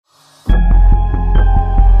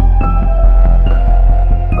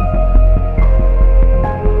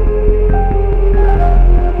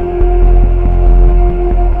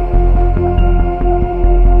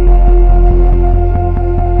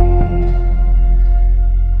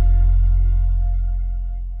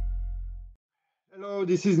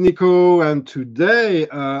this is Nico, and today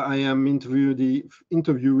I am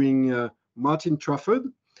interviewing Martin Trafford,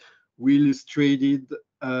 who illustrated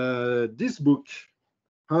this book,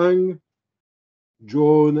 Hung,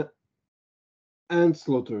 Drawn, and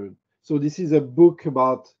Slaughtered. So this is a book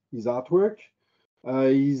about his artwork.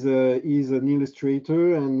 He's an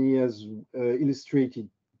illustrator, and he has illustrated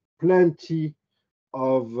plenty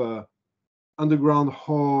of underground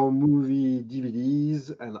horror movie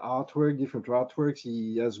DVDs and artwork, different artworks.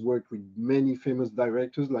 He has worked with many famous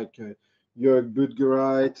directors like Jörg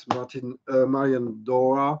Budgereit, Marian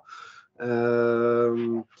Dora,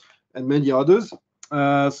 and many others.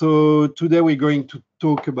 So today we're going to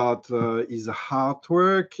talk about his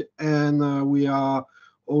artwork, and we are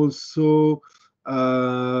also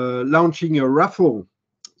launching a raffle.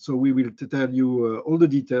 So we will tell you all the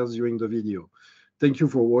details during the video. Thank you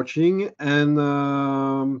for watching. And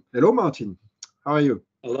hello, Martin. How are you?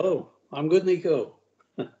 Hello. I'm good, Nico.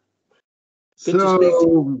 Good to speak to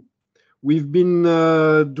you. We've been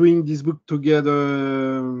doing this book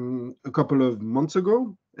together a couple of months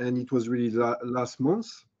ago, and it was really last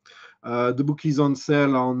month. The book is on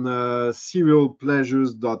sale on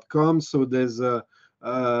serialpleasures.com. So there's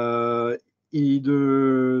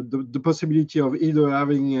either the possibility of either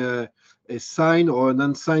having a signed or an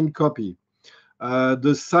unsigned copy.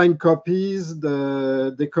 The signed copies,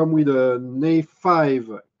 they come with an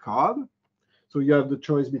A5 card. So you have the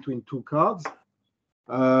choice between two cards.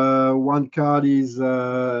 One card is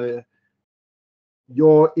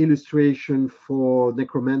your illustration for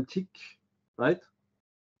Necromantic, right?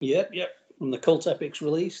 Yep. From the Cult Epics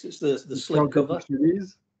release. It's the slip cover.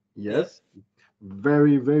 Release. Yes. Yep.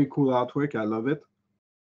 Very, very cool artwork. I love it.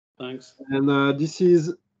 Thanks. And this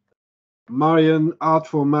is art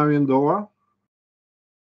for Marian Dora.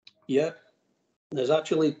 Yeah, there's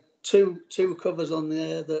actually two covers on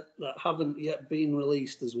there that haven't yet been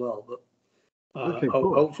released as well, but okay,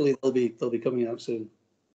 cool. Hopefully they'll be coming out soon.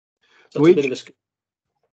 So each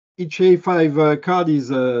A5 card is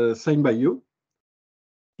signed by you.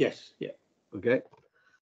 Yes. Yeah. Okay.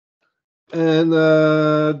 And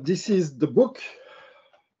this is the book.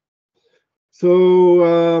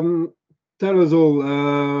 So tell us all.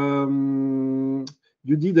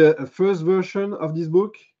 You did a first version of this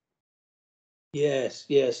book. Yes.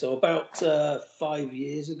 So about 5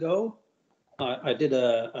 years ago, I did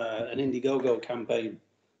an Indiegogo campaign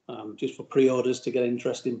just for pre-orders to get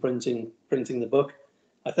interest in printing the book.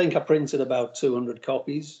 I think I printed about 200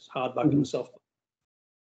 copies, hardback and softback,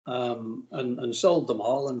 and sold them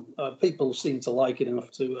all. And people seemed to like it enough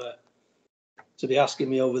to be asking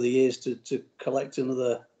me over the years to collect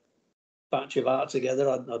another batch of art together.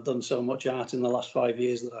 I'd done so much art in the last 5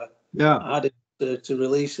 years that I had it to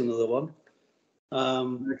release another one.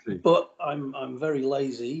 But I'm very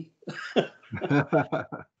lazy,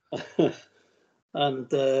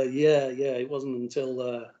 and it wasn't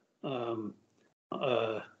until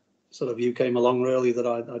sort of you came along really that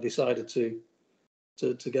I decided to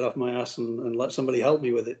get off my ass and let somebody help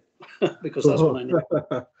me with it because that's when I knew.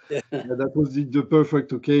 Yeah, that was the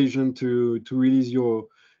perfect occasion to release your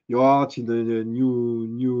art in a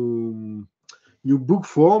new book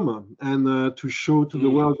form and to show to the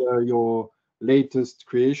world your latest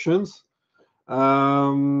creations.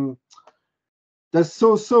 There's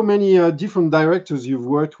so many different directors you've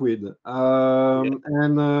worked with,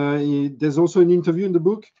 and there's also an interview in the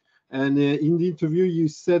book. And in the interview, you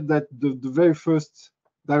said that the very first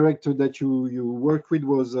director that you worked with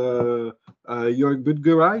was Jörg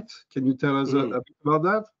Budgereit. Can you tell us a bit about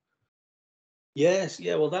that? Yes,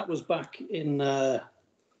 yeah. Well, that was back in it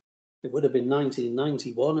would have been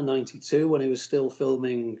 1991 and 92 when he was still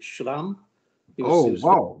filming Schramm.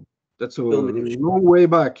 Wow, that's a long way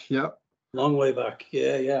back. Yeah, long way back.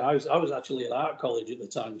 Yeah. I was actually at art college at the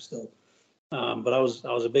time still, but I was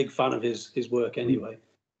a big fan of his work anyway,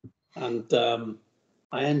 and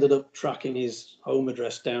I ended up tracking his home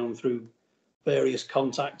address down through various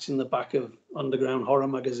contacts in the back of underground horror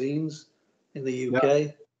magazines in the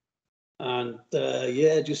UK. And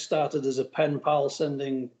just started as a pen pal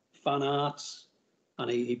sending fan arts, and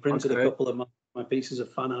he printed a couple of my pieces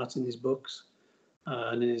of fan art in his books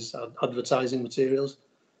and in his advertising materials.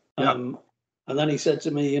 And then he said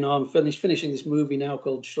to me, I'm finishing this movie now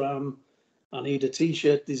called Schramm. I need a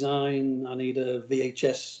T-shirt design. I need a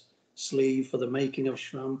VHS sleeve for the making of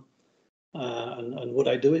Schramm. And would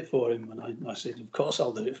I do it for him? And I said, of course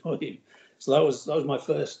I'll do it for you. So that was my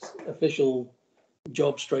first official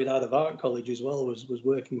job straight out of art college as well, was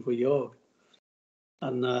working for Jörg.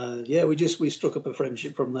 And we struck up a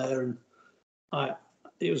friendship from there, and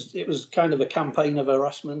it was kind of a campaign of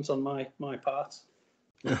harassment on my part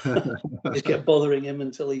Just kept bothering him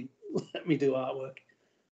until he let me do artwork.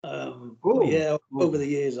 But yeah, over the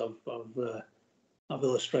years I've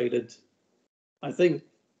illustrated. I think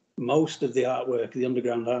most of the artwork, the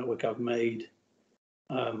underground artwork I've made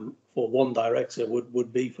for one director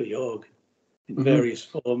would be for Jorg in various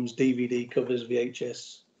forms, DVD covers,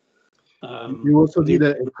 VHS. You also did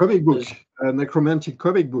a comic book, a necromantic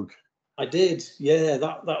comic book. I did, yeah.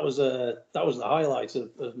 That was the highlight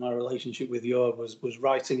of my relationship with Jorg was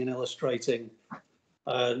writing and illustrating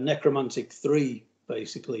Necromantic 3,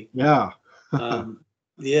 basically. Yeah.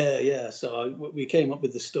 Yeah. So we came up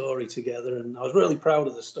with the story together, and I was really proud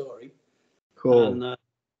of the story. Cool. And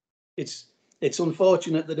it's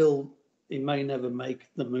unfortunate that he may never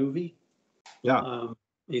make the movie. Yeah.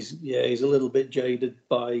 He's a little bit jaded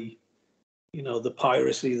by, the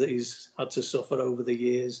piracy that he's had to suffer over the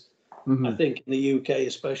years. I think in the UK,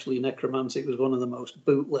 especially, Necromantic was one of the most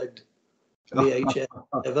bootlegged VHS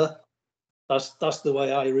ever. That's the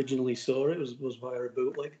way I originally saw it. Was via a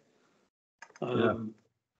bootleg.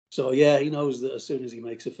 So yeah, he knows that as soon as he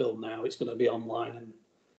makes a film now, it's going to be online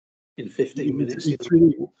in 15 minutes. It's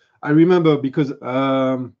really. I remember because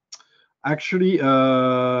actually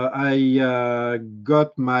I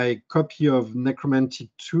got my copy of Necromantic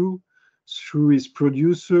 2 through his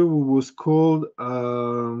producer, who was called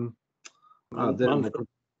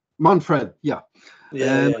Manfred. Yeah.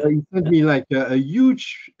 And he sent me like a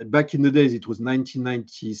huge, back in the days, it was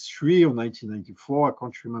 1993 or 1994, I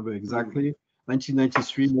can't remember exactly,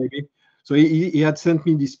 1993 maybe. So he had sent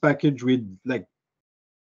me this package with like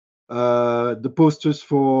the posters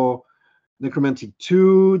for Necromantic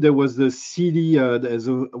 2. There was the CD, there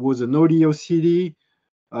was an audio CD.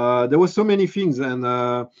 There were so many things, and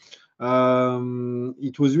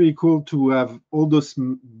it was really cool to have all this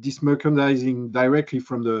merchandising directly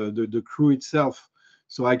from the crew itself.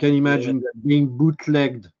 So I can imagine that being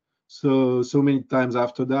bootlegged so many times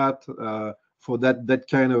after that, for that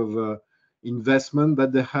kind of investment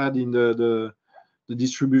that they had in the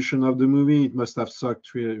distribution of the movie, it must have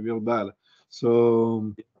sucked real bad.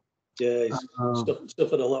 So yeah, he's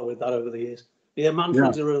suffered a lot with that over the years. Yeah,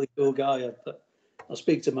 Manfred's a really cool guy. I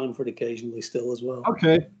speak to Manfred occasionally still as well.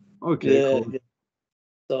 Okay, cool. Yeah.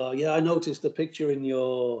 So yeah, I noticed the picture in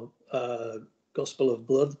your Gospel of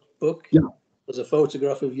Blood book. Yeah. There's a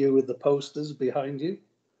photograph of you with the posters behind you.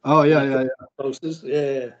 Oh yeah. Posters.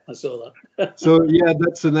 Yeah, I saw that. So yeah,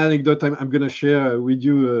 that's an anecdote I'm going to share with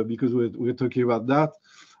you because we're talking about that.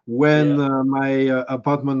 When my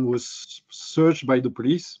apartment was searched by the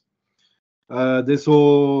police, they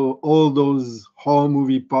saw all those horror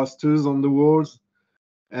movie posters on the walls,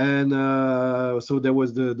 and so there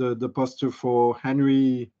was the poster for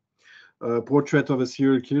Henry, Portrait of a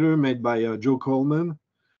Serial Killer, made by Joe Coleman.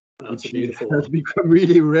 That's which a beautiful has one. become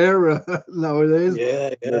really rare nowadays.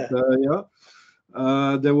 Yeah.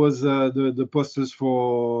 There was the posters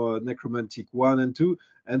for Necromantic 1 and 2,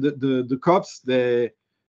 and the cops they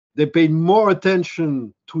paid more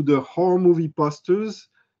attention to the horror movie posters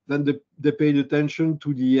than they paid attention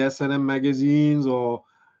to the S&M magazines. Or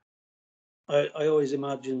I always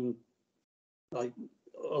imagine like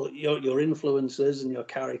your influences and your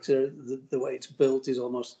character, the way it's built is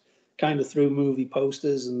almost kind of through movie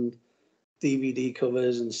posters and DVD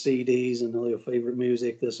covers and CDs and all your favorite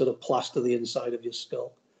music. They sort of plaster the inside of your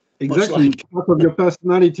skull. Exactly, like, part of your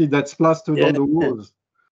personality that's plastered on the walls.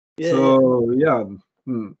 And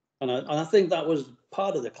I think that was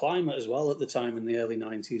part of the climate as well at the time in the early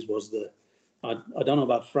 90s. Was I don't know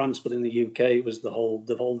about France, but in the UK, it was the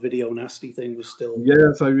whole video nasty thing was still.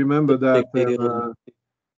 Yes, I remember that.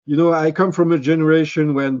 I come from a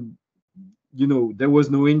generation when there was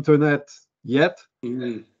no internet yet.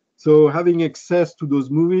 So having access to those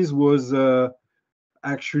movies was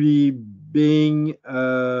actually being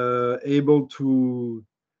able to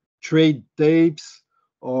trade tapes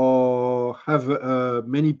or have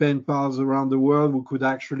many pen pals around the world who could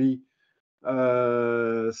actually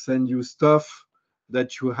send you stuff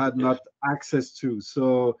that you had not access to.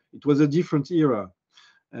 So it was a different era,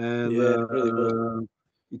 and it really was.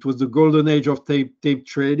 It was the golden age of tape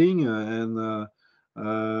trading, and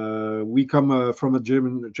we come from a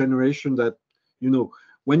generation that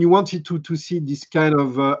when you wanted to see this kind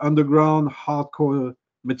of underground hardcore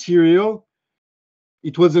material,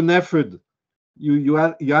 it was an effort. You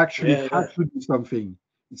actually had to do something.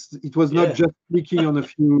 It was not just clicking on a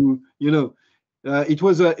few. It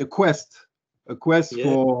was a quest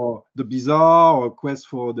for the bizarre, or a quest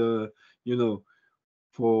for the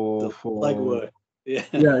for legwork.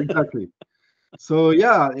 Yeah, exactly. So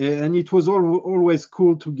and it was always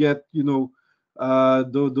cool to get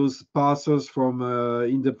those parcels from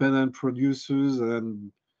independent producers,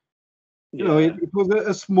 and you know, it was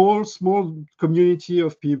a small community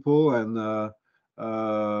of people, and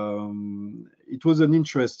it was an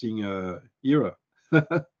interesting era.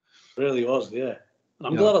 Really was, yeah. And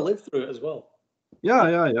I'm Yeah. glad I lived through it as well.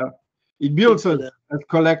 Yeah. It builds us as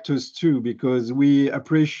collectors too, because we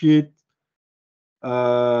appreciate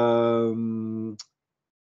the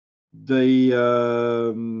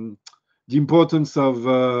importance of,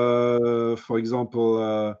 for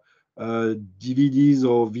example, DVDs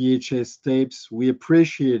or VHS tapes. We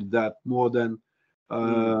appreciate that more than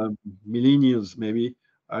millennials, maybe.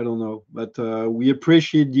 I don't know, but we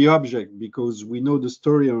appreciate the object because we know the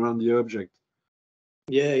story around the object.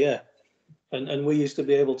 Yeah. And we used to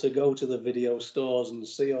be able to go to the video stores and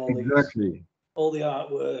see all the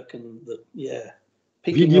artwork and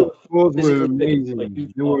Video stores were amazing.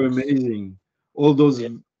 They were amazing. All those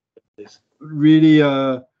really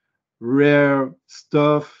rare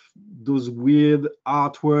stuff, those weird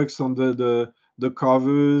artworks on the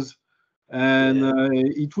covers, and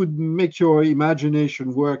it would make your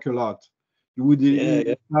imagination work a lot. You would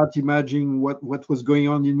start imagining what was going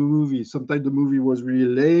on in the movie. Sometimes the movie was really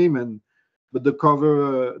lame, but the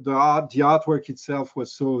cover, the artwork itself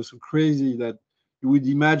was so crazy that you would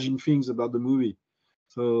imagine things about the movie.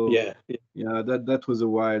 So that was a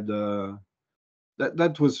wild.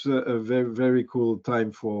 That was a very cool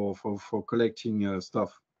time for collecting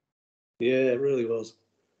stuff. Yeah, it really was.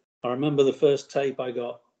 I remember the first tape I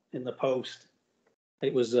got in the post.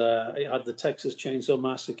 It was it had the Texas Chainsaw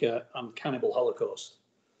Massacre and Cannibal Holocaust.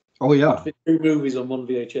 Oh yeah, 2 movies on one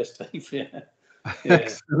VHS tape. Yeah.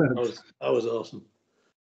 Excellent. That was awesome.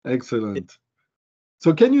 Excellent.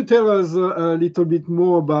 So can you tell us a little bit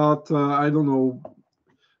more about I don't know,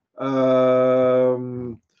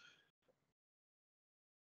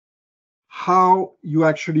 how you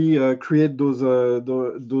actually create those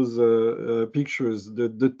pictures,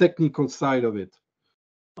 the technical side of it?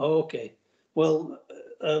 Okay. Well,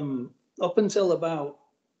 up until about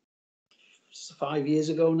 5 years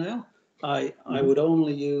ago now, I would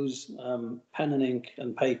only use pen and ink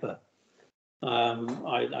and paper.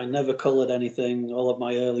 I never colored anything. All of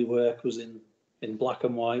my early work was in black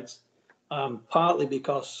and white, partly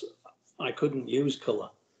because I couldn't use color.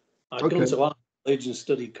 I'd gone to art college and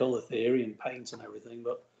studied color theory and paint and everything,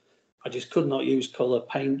 but I just could not use color.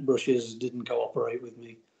 Paint brushes didn't cooperate with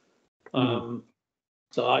me.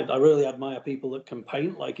 So I really admire people that can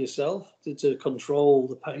paint like yourself to control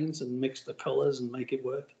the paint and mix the colors and make it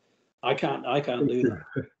work. I can't do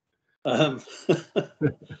that.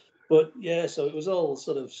 But yeah, so it was all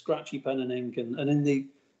sort of scratchy pen and ink, and in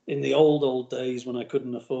the old days when I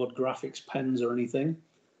couldn't afford graphics pens or anything,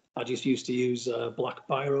 I just used to use black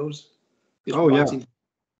biros.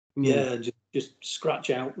 Just scratch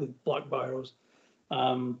out with black biros.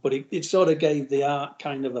 But it sort of gave the art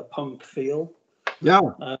kind of a punk feel.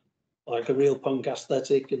 Like a real punk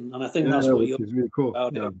aesthetic, and I think that's what you're really cool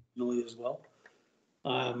about originally as well.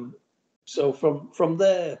 So from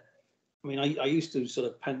there, I mean, I used to sort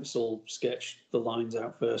of pencil sketch the lines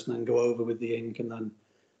out first, and then go over with the ink, and then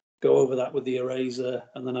go over that with the eraser,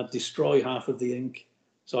 and then I'd destroy half of the ink,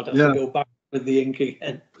 so I'd have to go back with the ink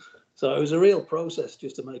again. So it was a real process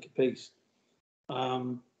just to make a piece.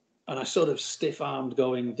 And I sort of stiff-armed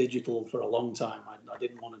going digital for a long time. I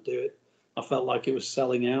didn't want to do it. I felt like it was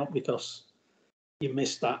selling out because you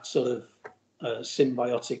missed that sort of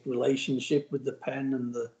symbiotic relationship with the pen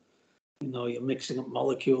and you're mixing up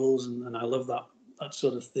molecules, and I love that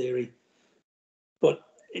sort of theory. But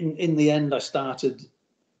in the end, I started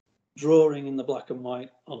drawing in the black and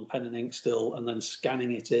white on pen and ink still, and then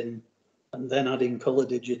scanning it in, and then adding color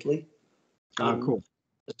digitally. Cool.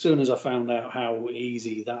 As soon as I found out how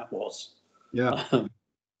easy that was, I thought,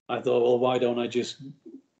 well, why don't I just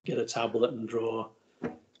get a tablet and draw?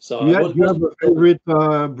 So you have a favorite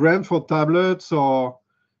brand for tablets, or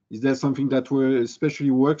is there something that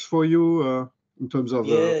especially works for you in terms of?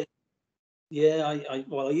 I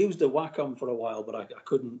used a Wacom for a while, but I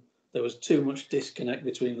couldn't. There was too much disconnect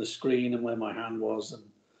between the screen and where my hand was, and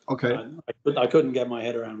I couldn't get my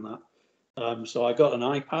head around that. So I got an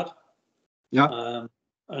iPad.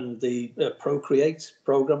 And the Procreate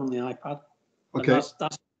program on the iPad. And that's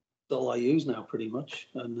all I use now, pretty much.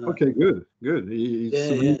 And, good.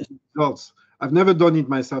 Results. I've never done it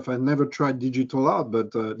myself. I never tried digital art,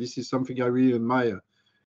 but this is something I really admire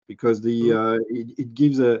because it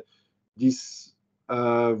gives this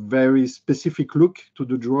very specific look to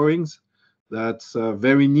the drawings that's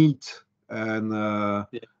very neat, and and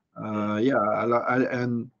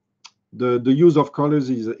the use of colors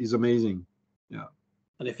is amazing.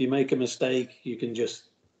 And if you make a mistake, you can just 2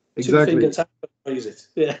 exactly finger tap phrase it.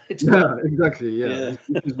 Yeah, it's Yeah, exactly. Yeah, yeah,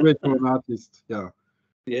 this is great for an artist. Yeah.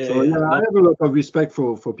 yeah, So yeah. yeah, I No, have a lot of respect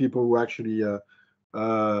for people who actually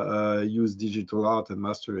use digital art and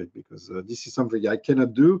master it, because this is something I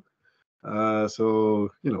cannot do.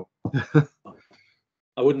 So you know.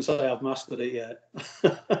 I wouldn't say I've mastered it yet.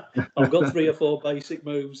 I've got 3 or 4 basic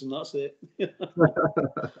moves, and that's it.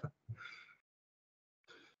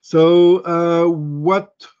 So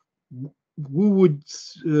what who would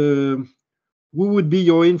uh, who would be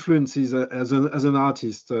your influences as an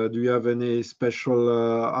artist? Do you have any special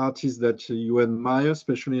artists that you admire,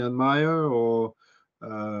 especially admire, or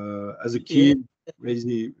as a Yeah, kid,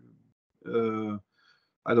 crazy?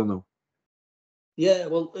 I don't know. yeah.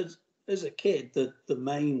 Well, as a kid, the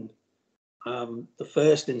main the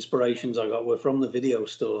first inspirations I got were from the video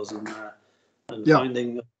stores and Yeah.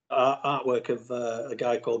 finding artwork of a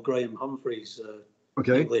guy called Graham Humphreys,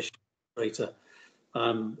 Okay. English illustrator.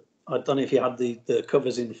 I don't know if you had the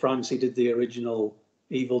covers in France. He did the original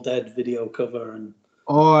Evil Dead video cover, and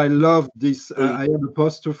Oh, I love this. the I had a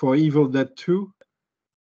poster for Evil Dead 2.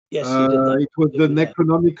 yes, he did that. It was the Yeah,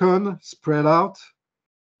 Necronomicon spread out.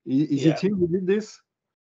 Is it yeah, him who did this?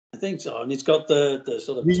 I think so. And it's got the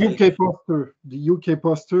sort of The tape. UK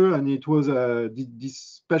poster, and it was this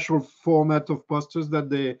special format of posters that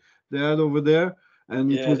they had over there,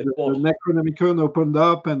 and it Yeah, was the the quad. Necronomicon opened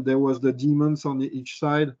up, and there was the demons on each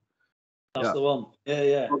side. That's Yeah. the one. Yeah,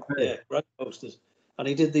 yeah, Okay. yeah. Great posters. And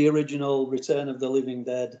he did the original Return of the Living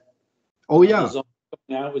Dead. Oh The yeah. zombie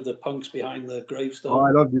coming out with the punks behind the Oh, I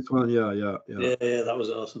gravestone. love this one. Yeah, yeah, yeah. Yeah, yeah, that was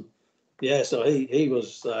awesome. Yeah, so he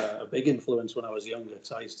was a big influence when I was younger.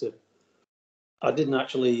 Cause I didn't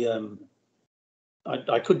actually,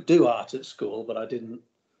 I could do art at school, but I didn't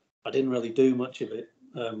really do much of it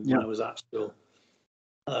when Yeah. I was at school.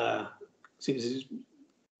 So it's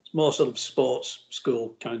more sort of sports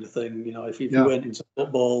school kind of thing. You know, if you Yeah. went into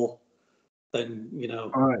football, then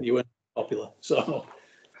All right. you weren't popular. So,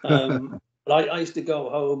 but I used to go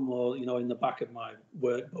home, or in the back of my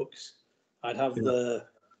workbooks, I'd have Yeah.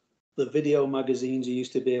 the video magazines you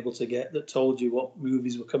used to be able to get that told you what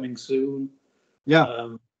movies were coming soon.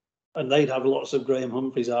 Yeah. And they'd have lots of Graham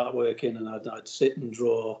Humphreys artwork in, and I'd sit and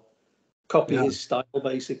draw, copy Yeah. his style,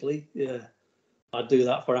 basically. Yeah, I'd do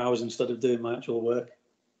that for hours instead of doing my actual work.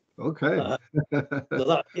 Okay. So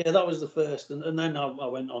that was the first, and then I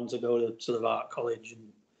went on to go to sort of art college,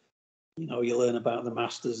 and you learn about the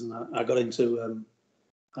masters, and I got into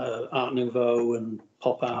Art Nouveau and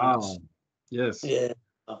pop art. Ah, yes. Yeah,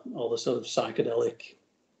 all the sort of psychedelic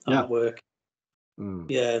Yeah. artwork. Mm.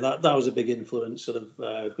 Yeah, that was a big influence, sort of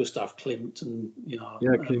Gustav Klimt and Yeah,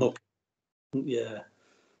 Kim. yeah,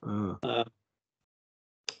 Uh,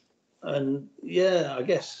 and yeah, I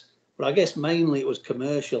guess mainly it was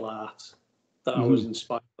commercial art that I was mhm.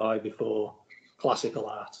 inspired by before classical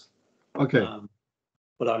art. Okay.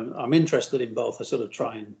 But I'm interested in both. I sort of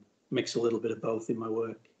try and mix a little bit of both in my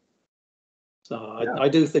work. So Yeah. I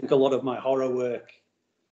do think a lot of my horror work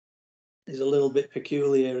is a little bit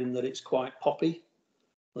peculiar in that it's quite poppy.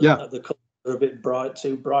 Yeah. The colours are a bit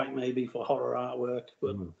too bright maybe for horror artwork,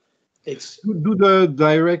 but Mm. it's Do the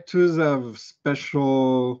directors have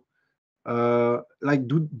special like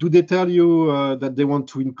do they tell you that they want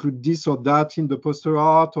to include this or that in the poster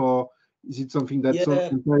art, or is it something that's yeah,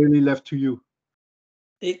 entirely left to you?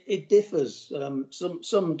 it differs.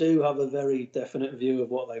 Some do have a very definite view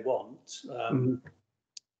of what they want. Mhm.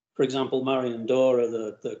 For example, Marion Dora,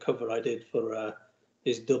 the cover I did for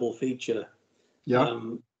his double feature, Yeah.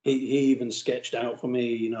 he even sketched out for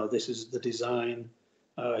me, this is the design.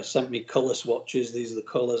 Sent me color swatches. These are the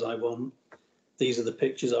colors I want. These are the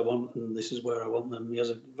pictures I want, and this is where I want them. He has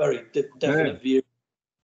a very Okay. definite view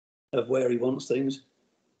of where he wants things.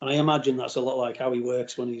 And I imagine that's a lot like how he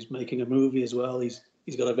works when he's making a movie as well. He's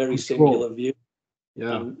got a very For sure. singular view,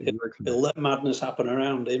 Yeah, and exactly. he'll let madness happen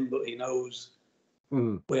around him, but he knows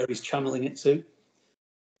Mhm. where he's channeling it to.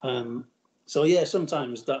 So yeah,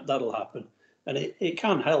 sometimes that'll happen, and it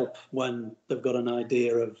can help when they've got an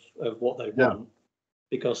idea of what they Yeah, want,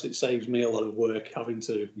 because it saves me a lot of work having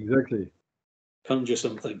to exactly. conjure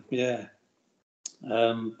something. Yeah,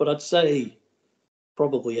 but I'd say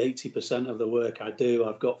probably 80% of the work I do,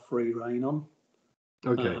 I've got free reign on.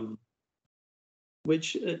 Okay.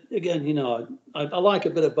 Which again, I like a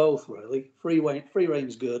bit of both really. Free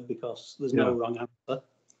reign's good because there's no Yeah. wrong answer.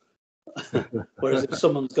 Whereas if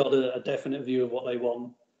someone's got a definite view of what they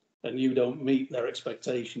want and you don't meet their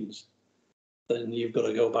expectations, then you've got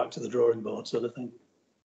to go back to the drawing board, sort of thing.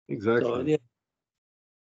 So Exactly. yeah,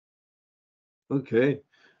 Okay.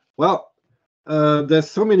 Well, there's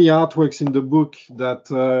so many artworks in the book that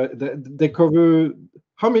they cover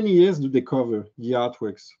How many years do they cover, the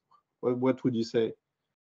artworks? What would you say?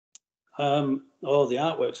 The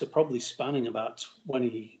artworks are probably spanning about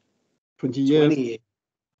 20 years? years,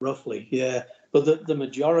 roughly, yeah. But the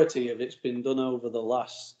majority of it's been done over the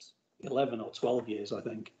last 11 or 12 years, I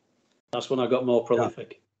think. That's when I got more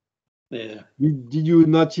prolific. Yeah. Did you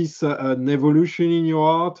notice an evolution in your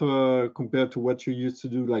art compared to what you used to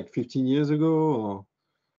do like 15 years ago? Or?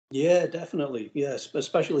 Yeah, definitely. Yes,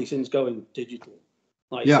 especially since going digital.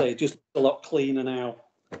 Like you say, just a lot cleaner now.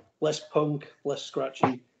 Less punk, less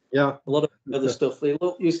scratchy. Yeah. A lot of other stuff. They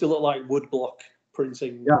used to look like woodblock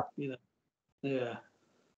printing. Yeah. You know. Yeah.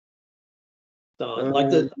 So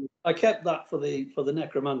I kept that for the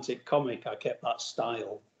necromantic comic. I kept that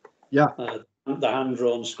style. Yeah. The hand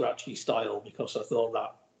drawn scratchy style, because I thought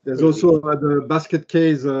that. There's really also the basket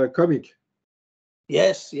case comic.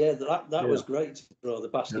 Yes, yeah, that was great to draw, the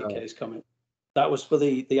basket case comic. That was for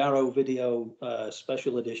the Arrow Video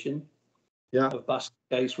special edition of Basket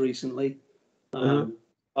Case recently.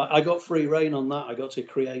 I got free reign on that. I got to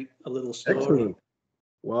create a little story. Excellent.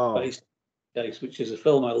 Wow. Based on Case, which is a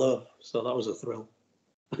film I love. So that was a thrill.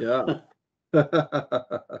 Yeah.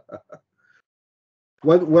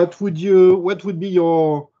 What would be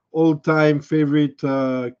your all-time favorite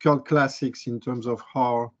cult classics in terms of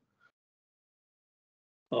horror?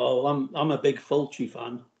 Oh, I'm a big Fulci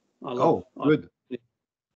fan. Good.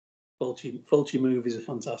 Fulci movies are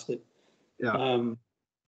fantastic. Yeah.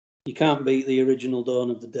 You can't beat the original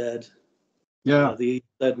Dawn of the Dead. Yeah. The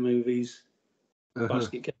Dead movies.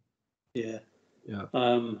 Basket Case. Yeah. Yeah.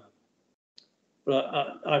 But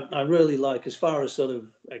I really like, as far as sort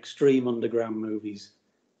of extreme underground movies.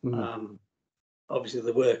 Obviously,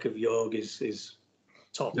 the work of Jorg is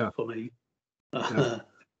top for me.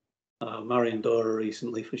 Marion Dora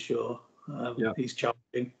recently, for sure. He's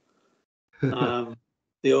challenging.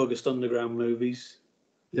 The August Underground movies.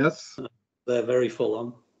 Yes. They're very full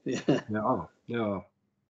on. Yeah.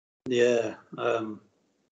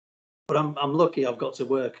 But I'm lucky. I've got to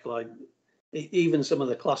work like even some of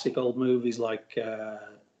the classic old movies like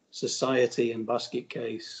Society and Basket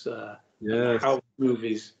Case. And House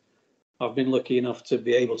movies. I've been lucky enough to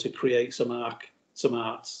be able to create some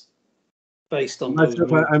arts based on those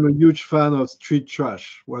movies. I'm a huge fan of Street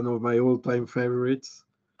Trash, one of my all-time favorites.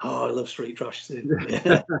 Oh, I love Street Trash too.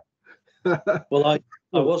 Yeah. Well, I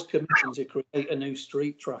was commissioned to create a new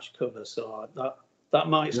Street Trash cover, so that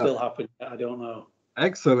might still happen. I don't know.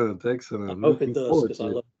 Excellent. I hope it does, because I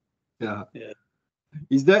love it. Yeah.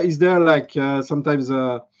 Is there like sometimes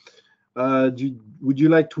would you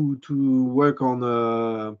like to work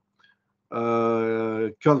on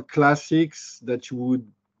cult classics that you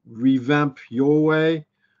would revamp your way,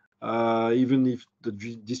 even if the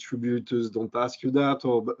distributors don't ask you that,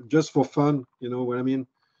 or just for fun? You know what I mean?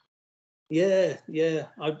 Yeah.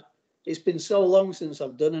 It's been so long since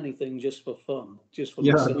I've done anything just for fun, just for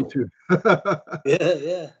myself. Me too.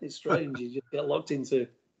 Yeah. It's strange. You just get locked into.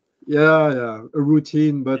 A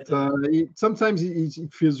routine, but sometimes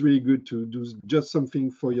it feels really good to do just something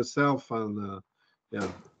for yourself, and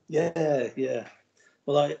Yeah.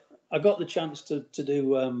 Well, I got the chance to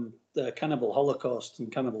do the Cannibal Holocaust and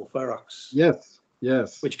Cannibal Ferox. Yes.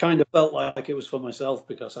 Which kind of felt like it was for myself,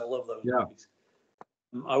 because I love those movies.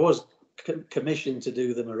 I was commissioned to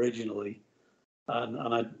do them originally, and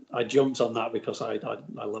I jumped on that because I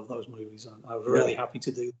love those movies. I was really happy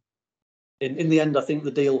to do. In the end, I think the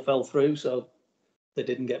deal fell through, so they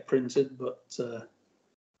didn't get printed. But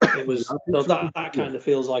it was so that kind of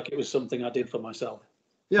feels like it was something I did for myself.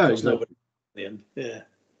 Yeah, exactly. In the end,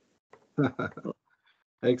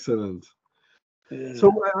 Excellent. Yeah.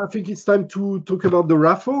 So I think it's time to talk about the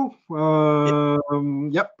raffle.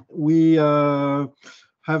 We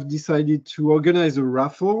have decided to organize a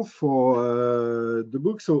raffle for the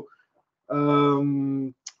book. So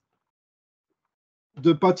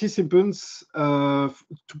the participants, to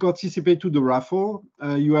participate to the raffle,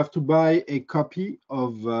 you have to buy a copy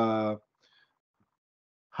of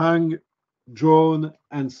Hung, Drawn,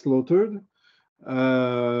 and Slaughtered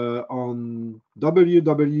on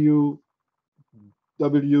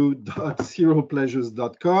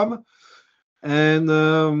www.zeropleasures.com, and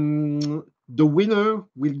the winner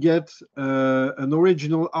will get an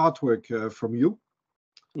original artwork from you.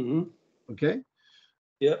 Okay.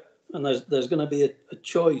 Yep. And there's going to be a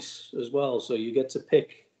choice as well, so you get to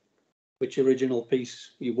pick which original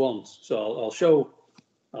piece you want. So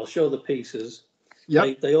I'll show the pieces.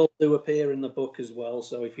 Yeah. They all do appear in the book as well.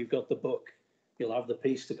 So if you've got the book, you'll have the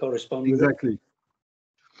piece to correspond with it. Exactly.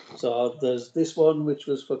 So there's this one, which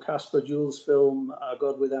was for Caspar Jules' film "A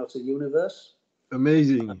God Without a Universe."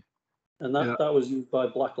 Amazing. And that was used by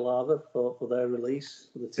Black Lava for their release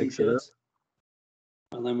for the T-shirts.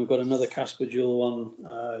 And then we've got another Casper jewel one,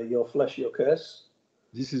 Your Flesh, Your Curse.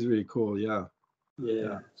 This is really cool. Yeah.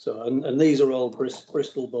 So and these are all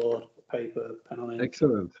Bristol board paper, pen on ink.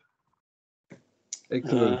 Excellent.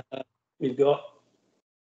 We've got.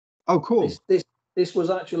 Oh, cool. This was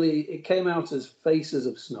actually, it came out as Faces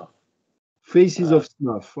of Snuff. Faces of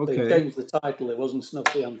Snuff. Okay. They changed the title. It wasn't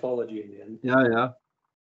Snuff the Anthology in the end. Yeah.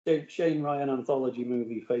 Shane Ryan anthology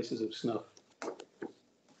movie, Faces of Snuff.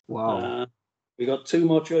 Wow. We got two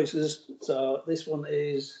more choices. So this one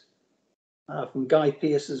is from Guy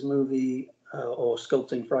Pearce's movie or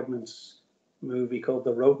Sculpting Fragments movie called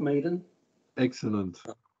The Rope Maiden. Excellent.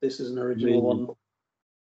 This is an original one,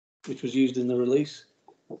 which was used in the release.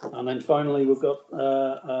 And then finally, we've got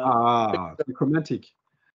Necromantic.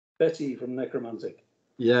 Betty from Necromantic.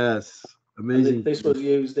 Yes, amazing. This was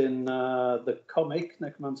used in the comic,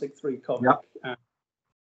 Necromantic 3 comic, and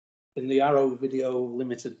in the Arrow Video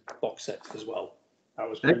Limited box set as well. That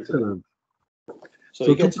was printed. Excellent. So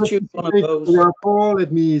you get to choose one of those.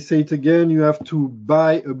 Let me say it again. You have to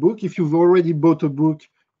buy a book. If you've already bought a book,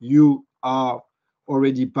 you are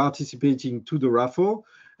already participating to the raffle.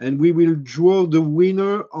 And we will draw the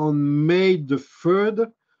winner on May the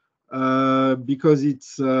 3rd because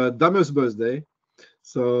it's Dama's birthday.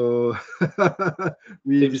 So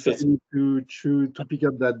we decided to pick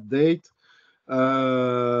up that date.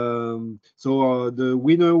 So the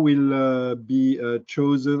winner will be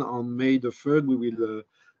chosen on May the 3rd. We will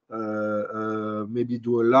maybe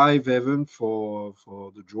do a live event for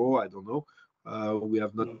the draw. I don't know. We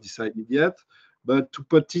have not decided yet. But to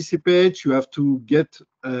participate, you have to get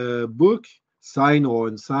a book, signed or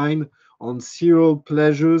unsigned, on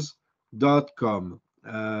serialpleasures.com.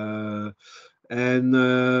 And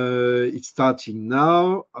it's starting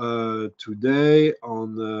now, today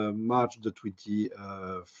on March the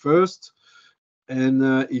 21st. And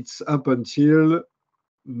it's up until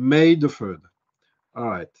May the 3rd. All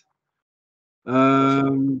right.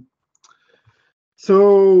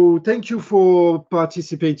 So thank you for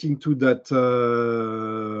participating to that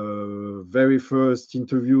very first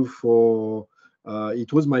interview for,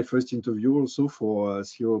 it was my first interview also for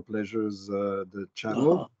Serial Pleasures, the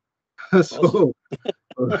channel. So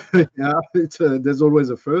there's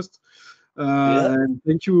always a first. And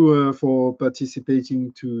thank you for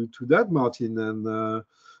participating to that, Martin. And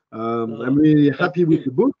I'm really happy with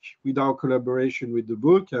the book, with our collaboration with the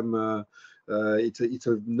book. It's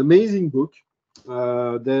an amazing book.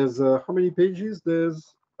 There's how many pages?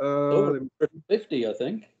 There's over 50, I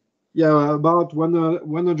think. Yeah, about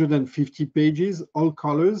 150 pages, all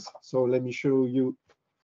colors. So let me show you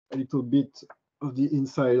a little bit of the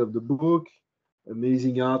inside of the book.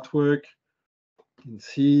 Amazing artwork. You can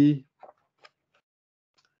see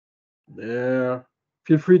there.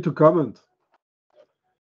 Feel free to comment.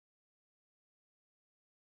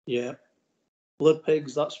 Yeah, Blood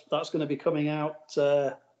Pigs. That's going to be coming out.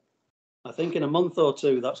 I think in a month or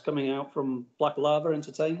two. That's coming out from Black Lava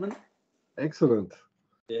Entertainment. Excellent.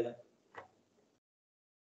 Yeah.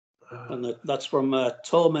 And that's from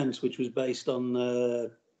Torment, which was based on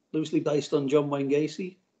loosely based on John Wayne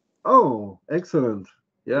Gacy. Oh, excellent.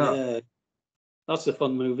 Yeah, that's a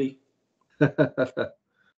fun movie.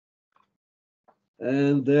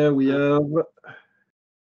 And there we have.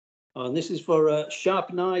 And this is for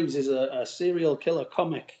Sharp Knives, is a serial killer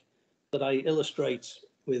comic that I illustrate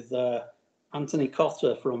with Anthony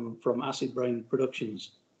Cotter from Acid Brain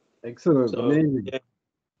Productions. Excellent, so, amazing. Yeah,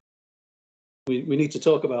 we need to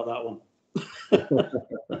talk about that one.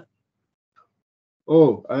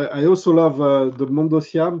 Oh, I also love the Mondo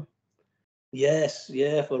Siam. Yes,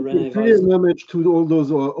 yeah, for René. It's really an homage to all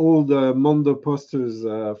those old Mondo posters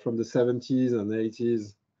from the 70s and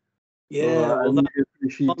 80s. Yeah, I really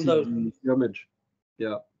appreciated the homage.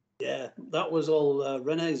 Yeah. Yeah, that was all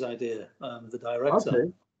René's idea, the director.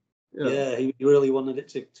 Okay. Yeah, he really wanted it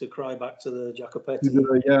to cry back to the Jacopetti.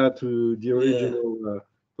 To the original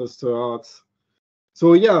poster arts.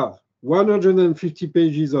 So yeah, 150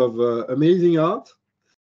 pages of amazing art.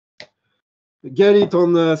 Get it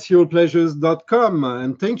on serialpleasures.com.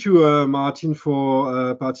 And thank you, Martin,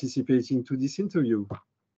 for participating to this interview.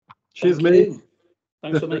 Cheers, mate.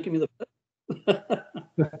 Thanks for making me the.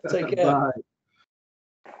 Take care. Bye.